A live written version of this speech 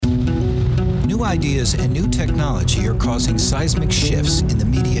New ideas and new technology are causing seismic shifts in the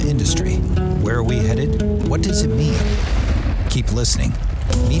media industry. Where are we headed? What does it mean? Keep listening.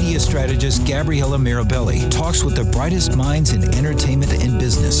 Media strategist Gabriella Mirabelli talks with the brightest minds in entertainment and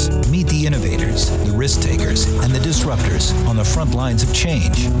business. Meet the innovators, the risk takers, and the disruptors on the front lines of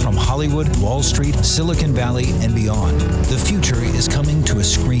change from Hollywood, Wall Street, Silicon Valley, and beyond. The future is coming to a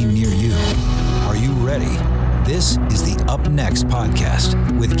screen near you. Are you ready? This is the Up Next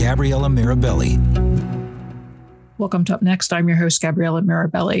podcast with Gabriella Mirabelli. Welcome to Up Next. I'm your host, Gabriella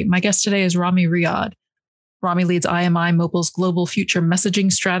Mirabelli. My guest today is Rami Riyad. Rami leads IMI Mobile's global future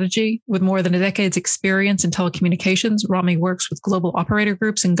messaging strategy. With more than a decade's experience in telecommunications, Rami works with global operator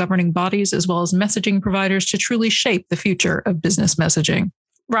groups and governing bodies, as well as messaging providers, to truly shape the future of business messaging.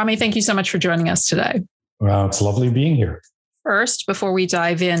 Rami, thank you so much for joining us today. Well, it's lovely being here. First, before we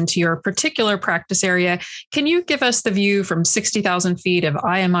dive into your particular practice area, can you give us the view from 60,000 feet of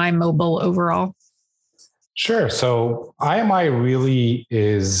IMI Mobile overall? Sure. So IMI really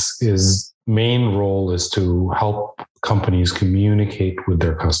is main role is to help companies communicate with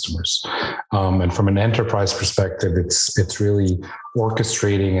their customers. And from an enterprise perspective, it's really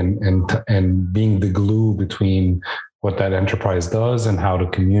orchestrating and being the glue between what that enterprise does and how to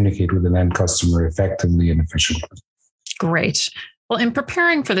communicate with an end customer effectively and efficiently. Great. Well, in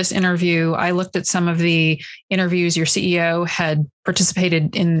preparing for this interview, I looked at some of the interviews your CEO had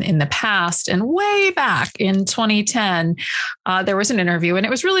participated in the past, and way back in 2010, there was an interview, and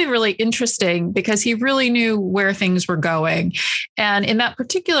it was really, really interesting because he really knew where things were going. And in that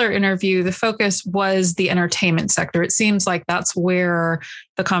particular interview, the focus was the entertainment sector. It seems like that's where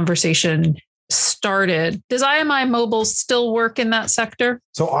the conversation started. Does IMI Mobile still work in that sector?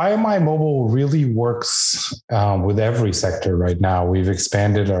 So IMI Mobile really works with every sector right now. We've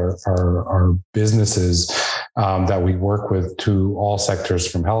expanded our businesses that we work with to all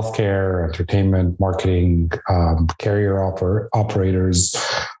sectors, from healthcare, entertainment, marketing, carrier operators.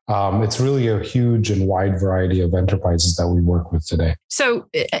 It's really a huge and wide variety of enterprises that we work with today. So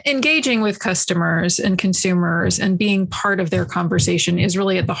engaging with customers and consumers and being part of their conversation is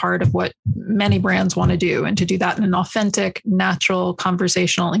really at the heart of what many brands want to do, and to do that in an authentic, natural, conversational,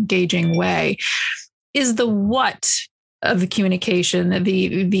 engaging way. Is the what of the communication,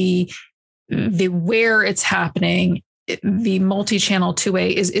 the where it's happening, the multi-channel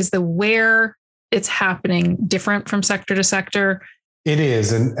two-way, is the where it's happening different from sector to sector? It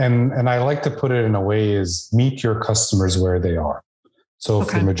is. And I like to put it in a way is meet your customers where they are. So if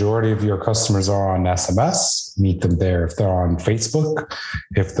the majority of your customers are on SMS, meet them there. If they're on Facebook,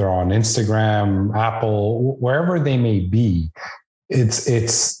 if they're on Instagram, Apple, wherever they may be,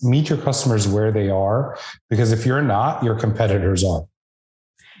 it's meet your customers where they are, because if you're not, your competitors are.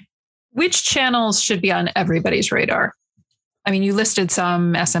 Which channels should be on everybody's radar? I mean, you listed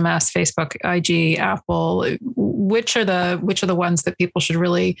some: SMS, Facebook, IG, Apple. Which are the ones that people should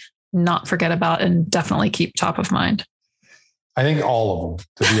really not forget about and definitely keep top of mind? I think all of them,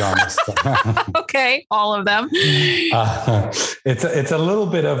 to be honest. Okay, all of them. It's a little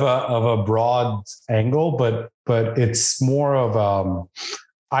bit of a broad angle, but it's more of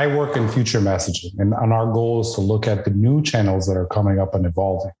I work in future messaging, and our goal is to look at the new channels that are coming up and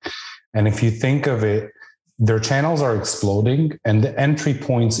evolving. And if you think of it, their channels are exploding and the entry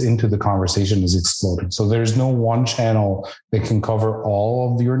points into the conversation is exploding. So there's no one channel that can cover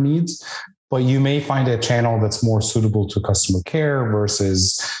all of your needs, but you may find a channel that's more suitable to customer care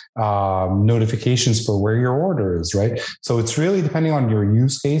versus notifications for where your order is, right? So it's really depending on your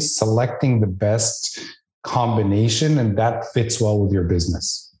use case, selecting the best combination, and that fits well with your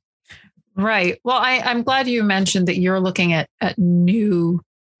business. Right. Well, I'm glad you mentioned that you're looking at new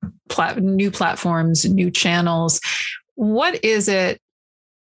platforms, new channels. What is the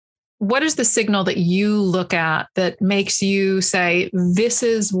signal that you look at that makes you say, this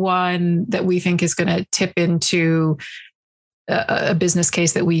is one that we think is going to tip into a business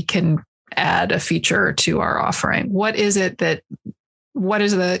case that we can add a feature to our offering? What is the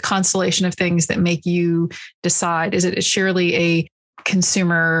constellation of things that make you decide? Is it surely a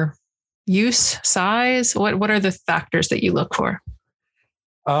consumer use size? What are the factors that you look for?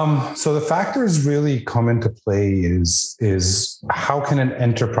 So the factors really come into play is how can an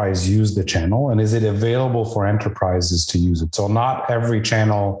enterprise use the channel, and is it available for enterprises to use it? So not every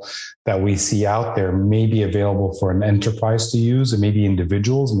channel that we see out there may be available for an enterprise to use. It may be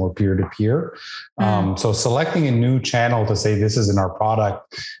individuals, more peer-to-peer. So selecting a new channel to say this is in our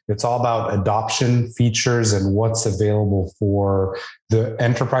product, it's all about adoption, features, and what's available for the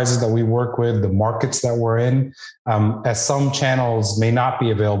enterprises that we work with, the markets that we're in, as some channels may not be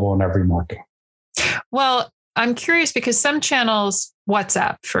available in every market. Well, I'm curious because some channels,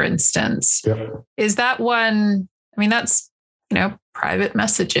 WhatsApp, for instance, is that one? I mean, that's, private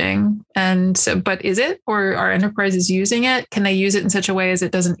messaging. And so, but is it, or are enterprises using it? Can they use it in such a way as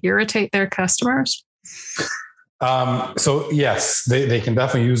it doesn't irritate their customers? So yes, they can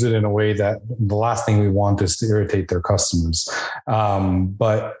definitely use it in a way that the last thing we want is to irritate their customers.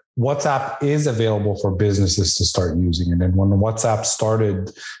 But WhatsApp is available for businesses to start using it. And when WhatsApp started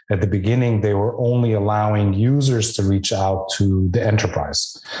at the beginning, they were only allowing users to reach out to the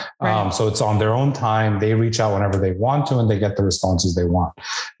enterprise. Right. So it's on their own time. They reach out whenever they want to, and they get the responses they want.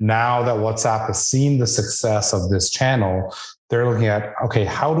 Now that WhatsApp has seen the success of this channel, they're looking at, okay,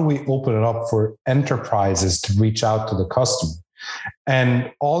 how do we open it up for enterprises to reach out to the customer?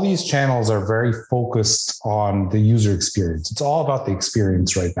 And all these channels are very focused on the user experience. It's all about the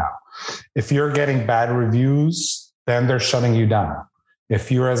experience right now. If you're getting bad reviews, then they're shutting you down. If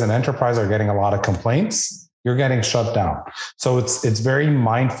you as an enterprise are getting a lot of complaints, you're getting shut down. So it's very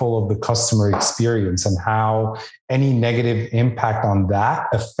mindful of the customer experience and how any negative impact on that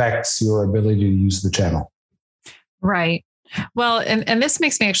affects your ability to use the channel. Right. Well, and this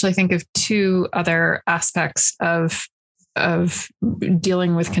makes me actually think of two other aspects of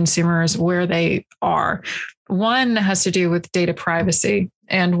dealing with consumers where they are. One has to do with data privacy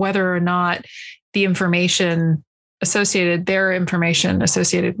and whether or not their information associated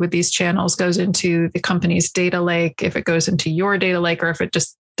with these channels goes into the company's data lake, if it goes into your data lake, or if it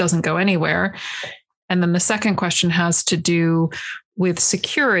just doesn't go anywhere. And then the second question has to do with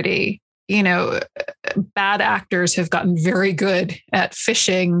security. Bad actors have gotten very good at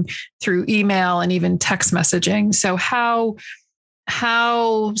phishing through email and even text messaging. So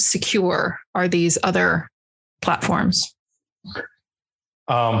how secure are these other platforms?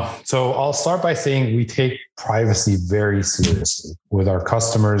 So I'll start by saying we take privacy very seriously with our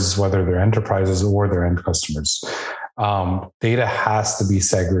customers, whether they're enterprises or their end customers. Data has to be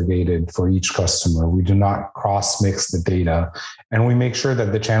segregated for each customer. We do not cross-mix the data, and we make sure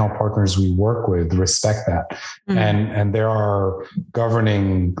that the channel partners we work with respect that. Mm-hmm. And there are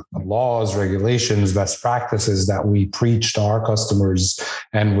governing laws, regulations, best practices that we preach to our customers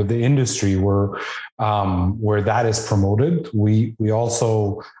and with the industry where that is promoted. We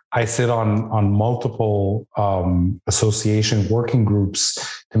also, I sit on multiple association working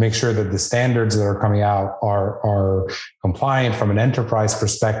groups to make sure that the standards that are coming out are compliant from an enterprise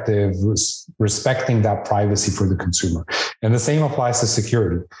perspective, respecting that privacy for the consumer. And the same applies to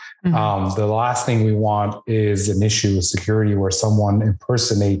security. Mm-hmm. The last thing we want is an issue with security where someone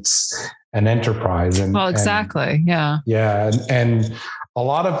impersonates an enterprise. Exactly. Yeah. And a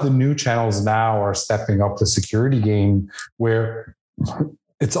lot of the new channels now are stepping up the security game where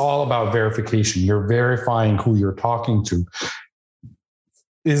it's all about verification. You're verifying who you're talking to.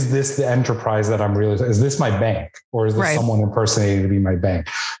 Is this the enterprise that is this my bank, or is this someone impersonating to be my bank?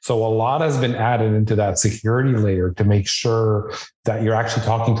 So a lot has been added into that security layer to make sure that you're actually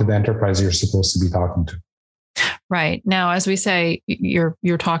talking to the enterprise you're supposed to be talking to. Right. Now, as we say, you're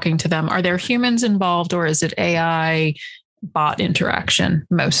talking to them. Are there humans involved, or is it AI bot interaction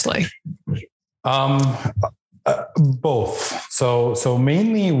mostly? Both. So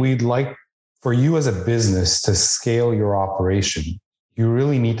mainly we'd like for you as a business to scale your operation. You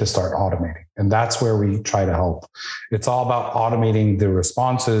really need to start automating. And that's where we try to help. It's all about automating the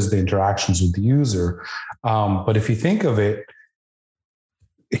responses, the interactions with the user. But if you think of it,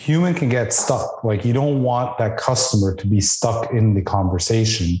 a human can get stuck. Like, you don't want that customer to be stuck in the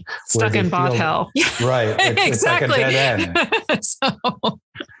conversation. Stuck in bot hell. Right. Exactly. It's like a dead end.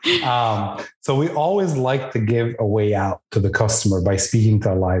 So we always like to give a way out to the customer by speaking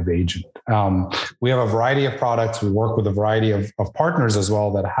to a live agent. We have a variety of products. We work with a variety of partners as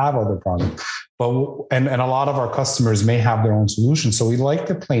well that have other products. And a lot of our customers may have their own solutions. So we like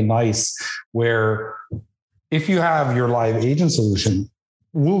to play nice where if you have your live agent solution,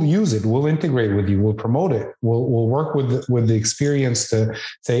 we'll use it. We'll integrate with you. We'll promote it. We'll work with the experience to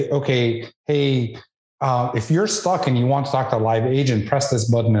say, okay, hey, if you're stuck and you want to talk to a live agent, press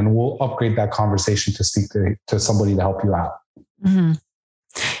this button and we'll upgrade that conversation to speak to somebody to help you out. Mm-hmm.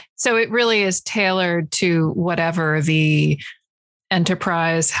 So it really is tailored to whatever the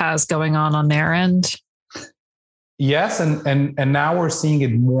enterprise has going on their end. Yes. And now we're seeing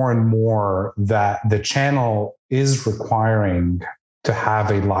it more and more that the channel is requiring to have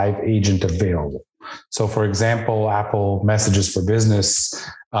a live agent available. So for example, Apple Messages for Business,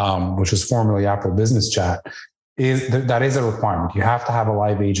 which is formerly Apple Business Chat, that is a requirement. You have to have a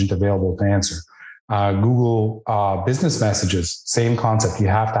live agent available to answer. Google Business Messages, same concept. You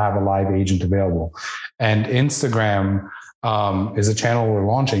have to have a live agent available. And Instagram is a channel we're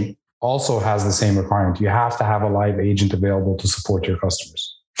launching. also has the same requirement. You have to have a live agent available to support your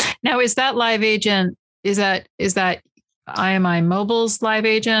customers. Now, is that live agent, is that IMI Mobile's live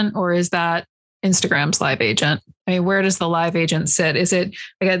agent, or is that Instagram's live agent? I mean, where does the live agent sit? Is it,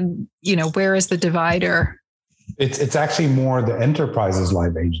 again, where is the divider? It's actually more the enterprise's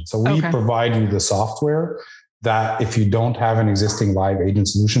live agent. So we provide you the software that if you don't have an existing live agent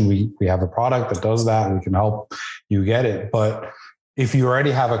solution, we have a product that does that. We can help you get it. But if you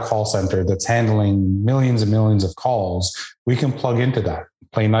already have a call center that's handling millions and millions of calls, we can plug into that,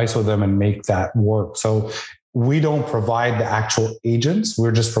 play nice with them and make that work. So we don't provide the actual agents.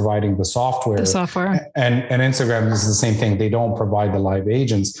 We're just providing the software. And Instagram is the same thing. They don't provide the live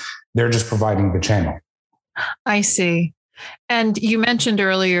agents. They're just providing the channel. I see. And you mentioned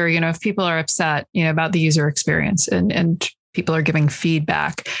earlier, if people are upset, about the user experience and people are giving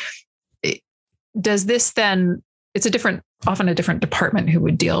feedback, does this then, it's often a different department who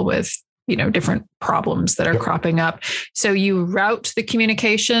would deal with, different problems that are cropping up. So you route the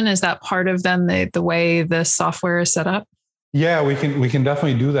communication. Is that part of then the way the software is set up? Yeah, we can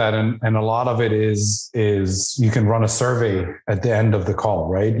definitely do that. And a lot of it is you can run a survey at the end of the call,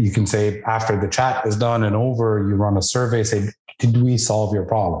 right? You can say after the chat is done and over, you run a survey, say, did we solve your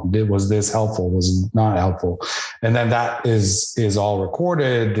problem? Was this helpful? Was it not helpful? And then that is all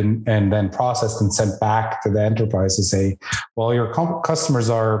recorded and then processed and sent back to the enterprise to say, well, your customers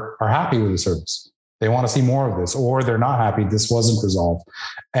are happy with the service. They want to see more of this, or they're not happy. This wasn't resolved.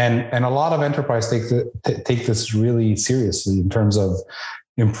 And a lot of enterprise take this really seriously in terms of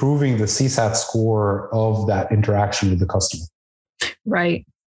improving the CSAT score of that interaction with the customer. Right.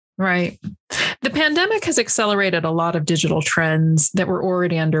 The pandemic has accelerated a lot of digital trends that were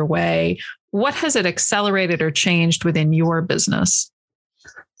already underway. What has it accelerated or changed within your business?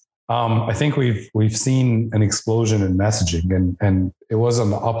 I think we've seen an explosion in messaging, and it was on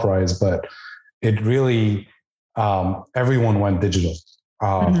the uprise, but it really, everyone went digital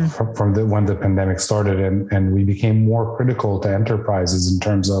from when the pandemic started, and we became more critical to enterprises in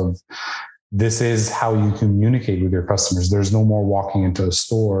terms of this is how you communicate with your customers. There's no more walking into a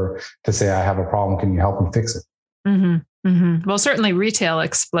store to say, I have a problem. Can you help me fix it? Mm-hmm. Mm-hmm. Well, certainly retail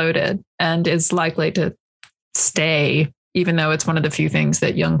exploded and is likely to stay, even though it's one of the few things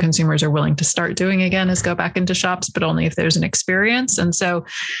that young consumers are willing to start doing again is go back into shops, but only if there's an experience. And so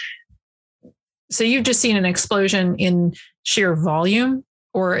you've just seen an explosion in sheer volume,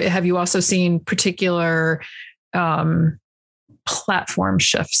 or have you also seen particular platform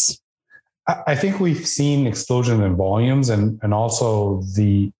shifts? I think we've seen explosion in volumes and also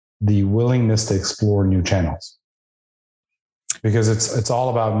the willingness to explore new channels, because it's all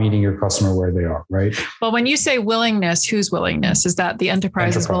about meeting your customer where they are, right? Well, when you say willingness, whose willingness? Is that the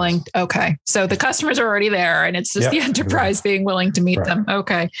enterprise is willing? Okay. So the customers are already there and it's just the enterprise being willing to meet them.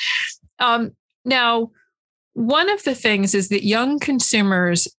 Okay. Now, one of the things is that young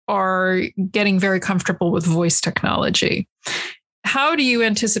consumers are getting very comfortable with voice technology. How do you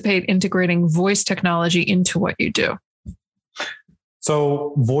anticipate integrating voice technology into what you do?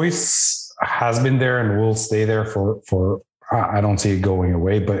 So voice has been there and will stay there for I don't see it going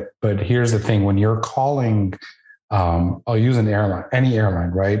away. But here's the thing: when you're calling, I'll use any airline,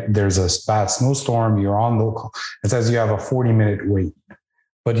 right? There's a bad snowstorm. You're on local. It says you have a 40-minute wait,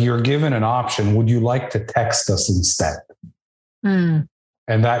 but you're given an option. Would you like to text us instead?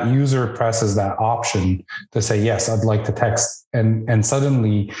 And that user presses that option to say, yes, I'd like to text. And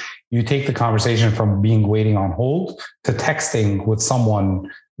suddenly you take the conversation from being waiting on hold to texting with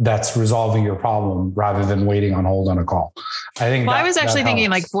someone that's resolving your problem rather than waiting on hold on a call. I was actually thinking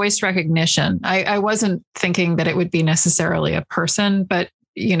like voice recognition. I wasn't thinking that it would be necessarily a person, but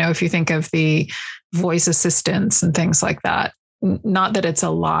if you think of the voice assistants and things like that, not that it's a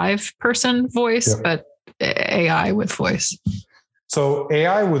live person voice, but AI with voice. So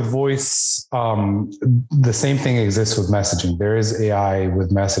AI with voice, the same thing exists with messaging. There is AI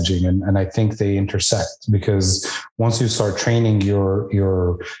with messaging, and I think they intersect, because once you start training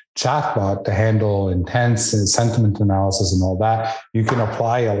your chatbot to handle intense and sentiment analysis and all that, you can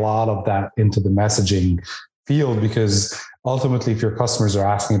apply a lot of that into the messaging field, because ultimately, if your customers are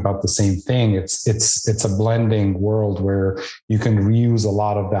asking about the same thing, it's a blending world where you can reuse a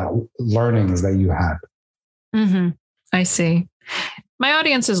lot of that learnings that you had. Mm-hmm. I see. My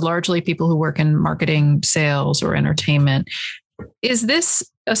audience is largely people who work in marketing, sales, or entertainment. Is this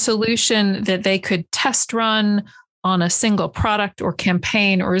a solution that they could test run on a single product or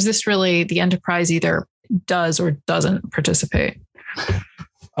campaign, or is this really the enterprise either does or doesn't participate?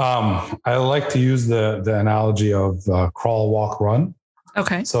 I like to use the analogy of crawl, walk, run.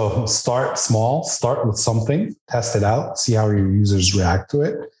 Okay. So start small, start with something, test it out, see how your users react to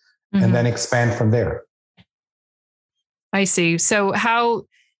it. and then expand from there. I see. So how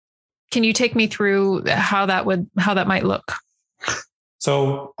can you take me through how that might look?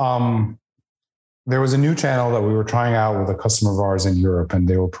 So there was a new channel that we were trying out with a customer of ours in Europe, and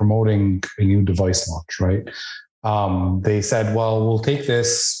they were promoting a new device launch, right? They said, well, we'll take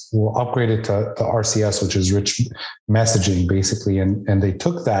this, we'll upgrade it to RCS, which is rich messaging, basically. And they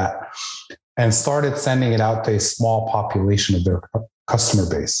took that and started sending it out to a small population of their customer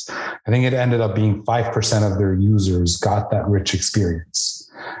base. I think it ended up being 5% of their users got that rich experience.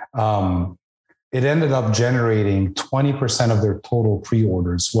 It ended up generating 20% of their total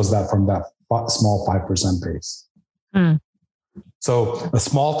pre-orders was that from that small 5% base. So a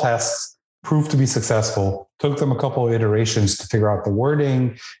small test proved to be successful, took them a couple of iterations to figure out the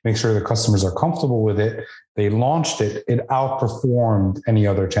wording, make sure the customers are comfortable with it. They launched it. It outperformed any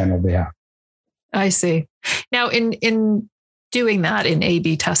other channel they have. I see. Now, in doing that, in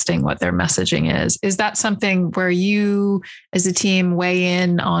A/B testing what their messaging is that something where you as a team weigh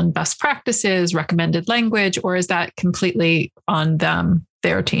in on best practices, recommended language, or is that completely on them,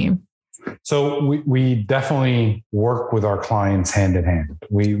 their team? So we definitely work with our clients hand in hand.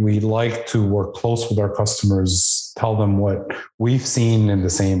 We like to work close with our customers, tell them what we've seen in the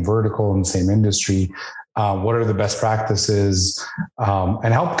same vertical, in the same industry, what are the best practices,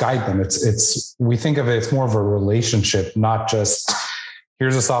 and help guide them. We think of it's more of a relationship, not just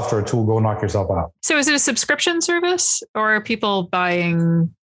here's a software tool, go knock yourself out. So is it a subscription service, or are people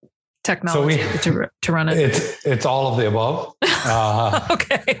buying technology to run it? It's all of the above.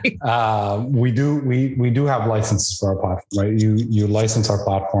 Okay. We do have licenses for our platform, right? You license our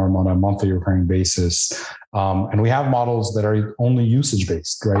platform on a monthly recurring basis. And we have models that are only usage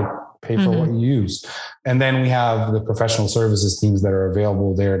based, right? Pay for what you use. And then we have the professional services teams that are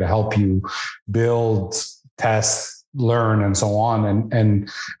available there to help you build, test, learn, and so on. And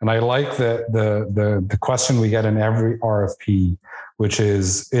I like the question we get in every RFP, which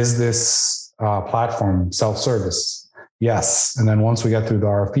is this platform self-service? Yes. And then once we get through the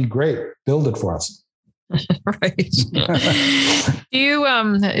RFP, great, build it for us. Right. Do you,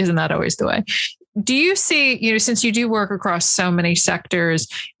 isn't that always the way? Do you see, since you do work across so many sectors,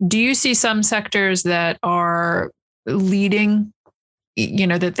 do you see some sectors that are leading,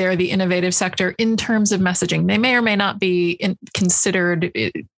 that they're the innovative sector in terms of messaging? They may or may not be considered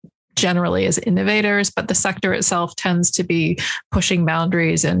generally as innovators, but the sector itself tends to be pushing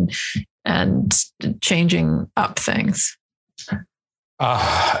boundaries and changing up things.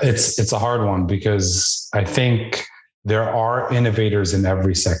 It's a hard one because I think there are innovators in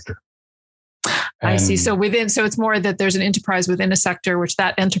every sector. I see. So it's more that there's an enterprise within a sector, which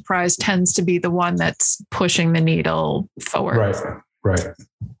that enterprise tends to be the one that's pushing the needle forward. Right.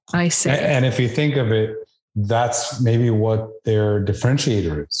 I see. And if you think of it, that's maybe what their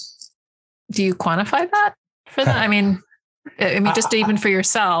differentiator is. Do you quantify that for them? I mean, just even for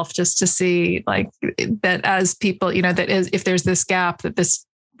yourself, just to see like that as people, that is, if there's this gap, that this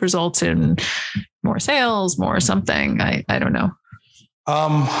results in more sales, more something. I don't know.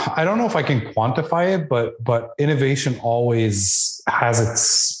 I don't know if I can quantify it, but innovation always has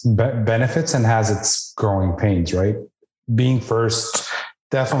its benefits and has its growing pains, right? Being first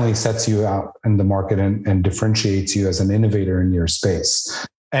definitely sets you out in the market and differentiates you as an innovator in your space.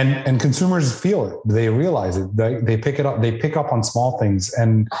 And consumers feel it. They realize it. They pick it up. They pick up on small things.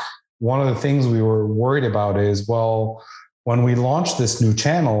 And one of the things we were worried about is, well, when we launch this new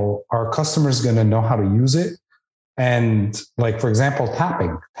channel, are customers going to know how to use it? And like, for example,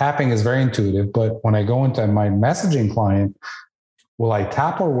 tapping is very intuitive, but when I go into my messaging client, will I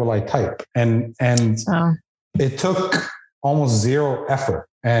tap or will I type? And it took almost zero effort,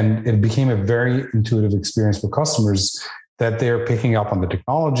 and it became a very intuitive experience for customers that they're picking up on the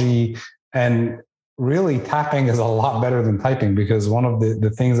technology. And really tapping is a lot better than typing, because one of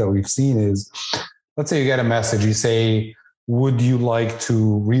the things that we've seen is, let's say you get a message, you say, would you like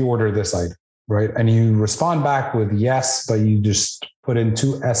to reorder this item? Right. And you respond back with yes, but you just put in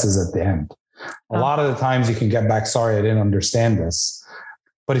 2 S's at the end. A lot of the times you can get back, sorry, I didn't understand this.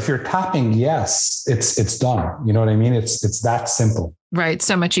 But if you're tapping yes, it's done. You know what I mean? It's that simple. Right.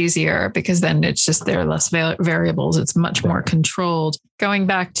 So much easier, because then it's just there are less variables. It's much more controlled. Going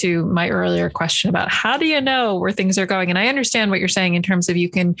back to my earlier question about how do you know where things are going? And I understand what you're saying in terms of you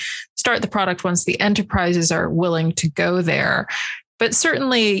can start the product once the enterprises are willing to go there. But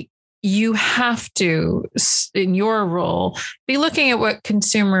certainly you have to, in your role, be looking at what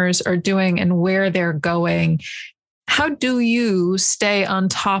consumers are doing and where they're going. How do you stay on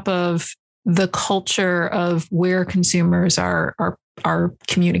top of the culture of where consumers are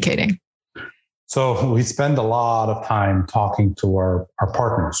communicating? So we spend a lot of time talking to our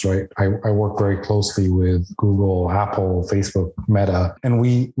partners, right? I work very closely with Google, Apple, Facebook, Meta, and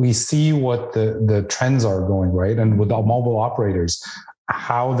we see what the trends are going, right? And with the mobile operators,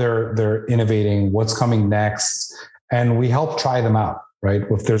 how they're innovating, what's coming next, and we help try them out, right?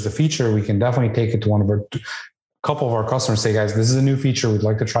 If there's a feature, we can definitely take it to couple of our customers, say, guys, this is a new feature, we'd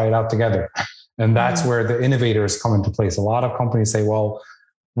like to try it out together. And that's where the innovators come into place. A lot of companies say, well,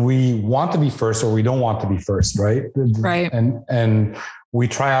 we want to be first or we don't want to be first, right? Right. And we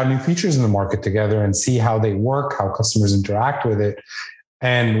try out new features in the market together and see how they work, how customers interact with it.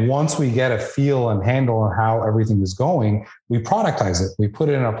 And once we get a feel and handle on how everything is going, we productize it. We put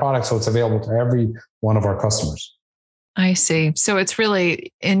it in our product so it's available to every one of our customers. I see. So it's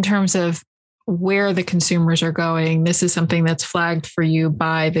really in terms of where the consumers are going. This is something that's flagged for you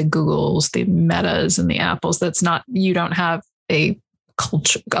by the Googles, the Metas, and the Apples. That's not, you don't have a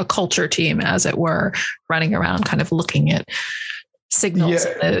culture team, as it were, running around kind of looking at signals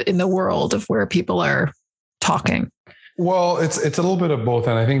in the world of where people are talking. Well, it's a little bit of both.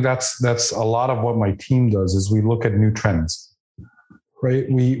 And I think that's a lot of what my team does is we look at new trends, right?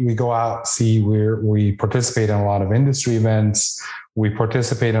 We go out, see where we participate in a lot of industry events. We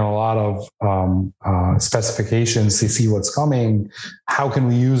participate in a lot of specifications to see what's coming. How can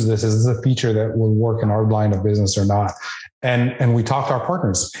we use this? Is this a feature that will work in our line of business or not? And we talk to our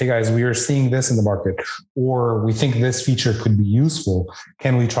partners. Hey guys, we are seeing this in the market, or we think this feature could be useful.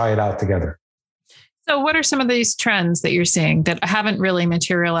 Can we try it out together? So what are some of these trends that you're seeing that haven't really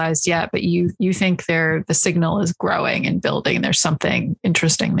materialized yet, but you think the signal is growing and building? There's something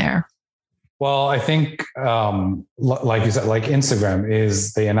interesting there. Well, I think, like you said, like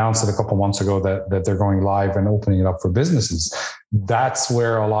Instagram they announced it a couple of months ago that they're going live and opening it up for businesses. That's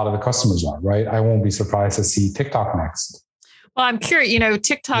where a lot of the customers are, right? I won't be surprised to see TikTok next. Well, I'm curious,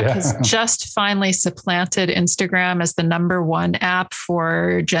 TikTok has just finally supplanted Instagram as the number one app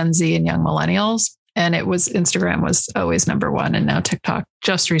for Gen Z and young millennials. And Instagram was always number one. And now TikTok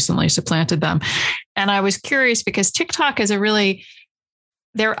just recently supplanted them. And I was curious because TikTok is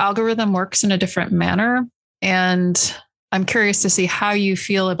their algorithm works in a different manner. And I'm curious to see how you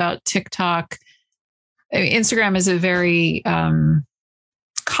feel about TikTok. Instagram is a very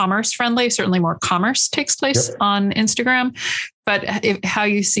commerce friendly, certainly more commerce takes place on Instagram, but how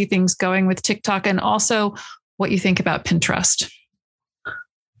you see things going with TikTok and also what you think about Pinterest.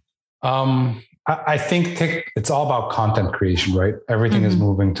 I think it's all about content creation, right? Everything is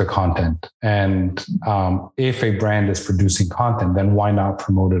moving to content. And if a brand is producing content, then why not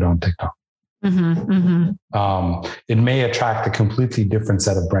promote it on TikTok? It may attract a completely different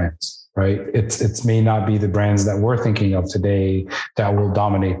set of brands, right? It may not be the brands that we're thinking of today that will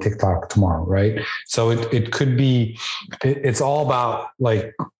dominate TikTok tomorrow, right? So it could be, it's all about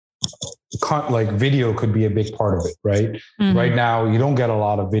like video could be a big part of it, right? Right now, you don't get a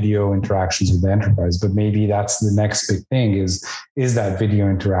lot of video interactions with the enterprise, but maybe that's the next big thing is that video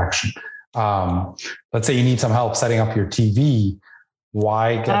interaction. Let's say you need some help setting up your TV.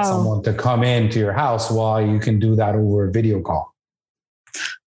 Why get someone to come into your house while you can do that over a video call?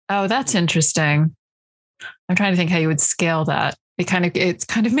 Oh, that's interesting. I'm trying to think how you would scale that. It kind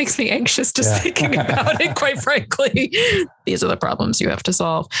of makes me anxious just thinking about it, quite frankly. These are the problems you have to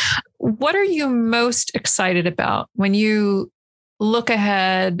solve. What are you most excited about when you look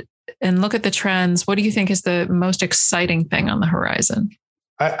ahead and look at the trends? What do you think is the most exciting thing on the horizon?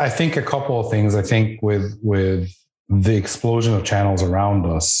 I think a couple of things. I think with the explosion of channels around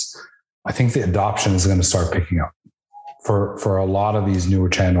us, I think the adoption is going to start picking up for a lot of these newer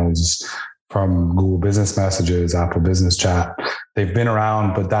channels. From Google Business Messages, Apple Business Chat, they've been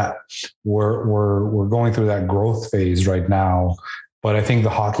around, but that we're going through that growth phase right now. But I think the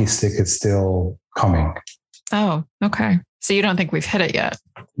hockey stick is still coming. Oh, okay. So you don't think we've hit it yet?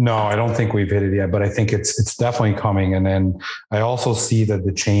 No, I don't think we've hit it yet, but I think it's definitely coming. And then I also see that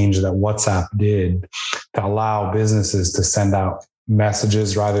the change that WhatsApp did to allow businesses to send out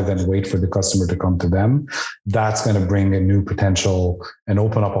messages rather than wait for the customer to come to them, that's going to bring a new potential and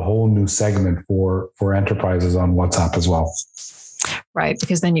open up a whole new segment for enterprises on WhatsApp as well. Right.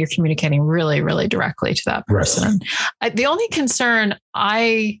 Because then you're communicating really, really directly to that person. Right. The only concern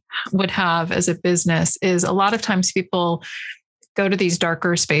I would have as a business is a lot of times people go to these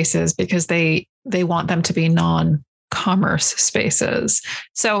darker spaces because they want them to be non-commerce spaces.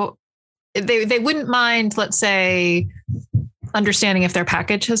 So they wouldn't mind, let's say, understanding if their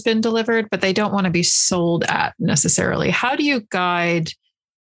package has been delivered, but they don't want to be sold at necessarily. How do you guide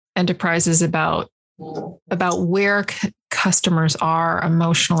enterprises about where customers are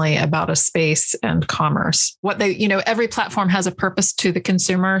emotionally about a space and commerce. What they, every platform has a purpose to the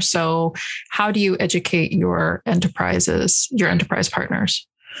consumer. So how do you educate your enterprise partners?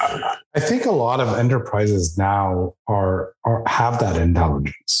 I think a lot of enterprises now have that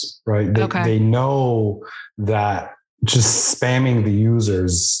intelligence, right? They know that just spamming the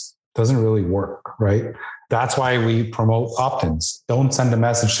users doesn't really work, right? That's why we promote opt-ins. Don't send a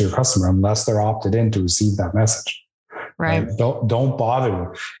message to your customer unless they're opted in to receive that message. Right. Don't bother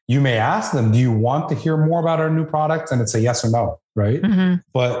them. You may ask them, do you want to hear more about our new products? And it's a yes or no, right? Mm-hmm.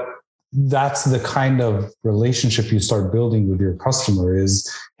 But that's the kind of relationship you start building with your customer is,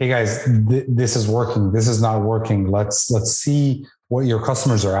 hey guys, this is working. This is not working. Let's see what your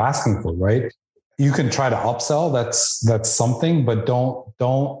customers are asking for, right? You can try to upsell. That's something, but don't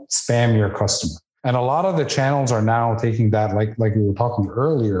spam your customer. And a lot of the channels are now taking that, like we were talking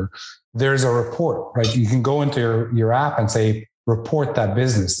earlier, there's a report, right? You can go into your app and say, report that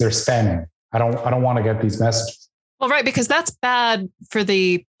business. They're spamming. I don't want to get these messages. Well, right. Because that's bad for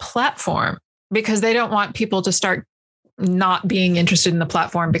the platform because they don't want people to start not being interested in the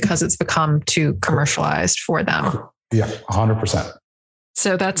platform because it's become too commercialized for them. Yeah, 100%.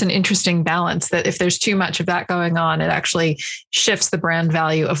 So that's an interesting balance that if there's too much of that going on, it actually shifts the brand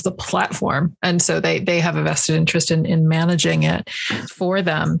value of the platform. And so they have a vested interest in managing it for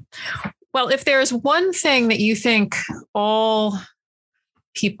them. Well, if there's one thing that you think all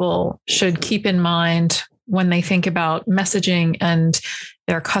people should keep in mind when they think about messaging and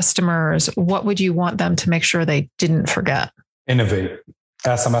their customers, what would you want them to make sure they didn't forget? Innovate.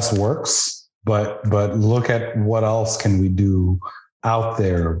 SMS works, but look at what else can we do out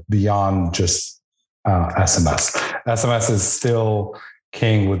there beyond just SMS. SMS is still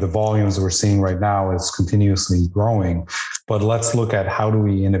king with the volumes we're seeing right now. It's continuously growing, but let's look at how do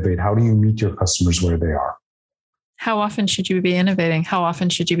we innovate? How do you meet your customers where they are? How often should you be innovating? How often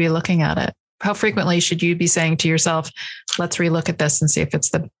should you be looking at it? How frequently should you be saying to yourself, let's relook at this and see if it's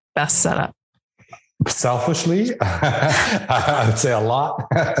the best setup? Selfishly, I would say a lot,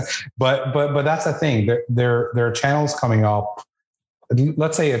 but that's the thing. There are channels coming up.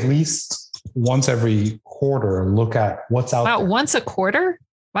 Let's say at least once every quarter, look at what's out there. Wow, once a quarter?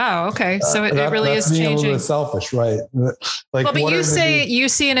 Wow. Okay. So it really is changing. A little bit selfish, right? Like, well, but you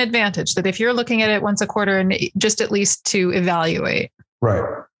see an advantage that if you're looking at it once a quarter and just at least to evaluate.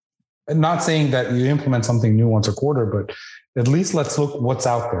 Right. Not saying that you implement something new once a quarter, but at least let's look what's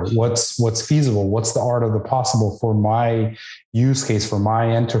out there. What's feasible? What's the art of the possible for my use case, for my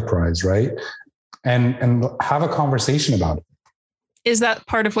enterprise, right? And have a conversation about it. Is that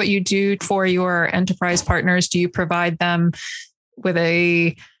part of what you do for your enterprise partners? Do you provide them with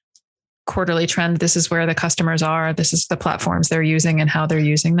a quarterly trend? This is where the customers are. This is the platforms they're using and how they're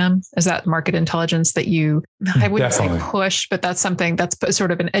using them. Is that market intelligence that I wouldn't say push, but that's something that's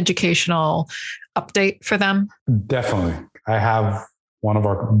sort of an educational update for them? Definitely. I have one of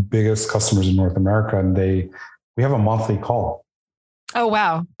our biggest customers in North America and we have a monthly call. Oh,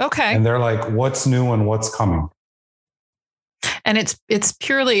 wow. Okay. And they're like, what's new and what's coming? And it's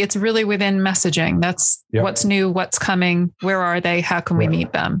really within messaging. That's What's new, what's coming, where are they? How can we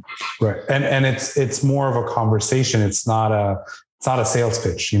meet them? Right. And it's more of a conversation. It's not a sales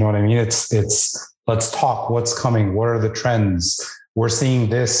pitch. You know what I mean? It's let's talk, what's coming? What are the trends? We're seeing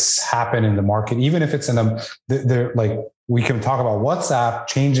this happen in the market, even if it's we can talk about WhatsApp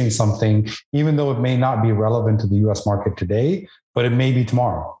changing something, even though it may not be relevant to the US market today, but it may be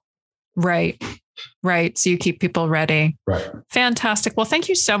tomorrow. Right. Right. So you keep people ready. Right. Fantastic. Well, thank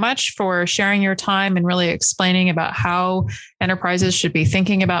you so much for sharing your time and really explaining about how enterprises should be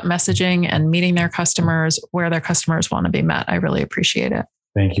thinking about messaging and meeting their customers where their customers want to be met. I really appreciate it.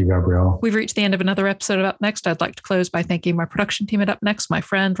 Thank you, Gabrielle. We've reached the end of another episode of Up Next. I'd like to close by thanking my production team at Up Next, my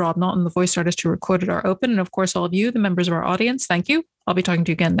friend Rob Naughton, the voice artist who recorded our open, and of course, all of you, the members of our audience. Thank you. I'll be talking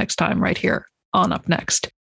to you again next time right here on Up Next.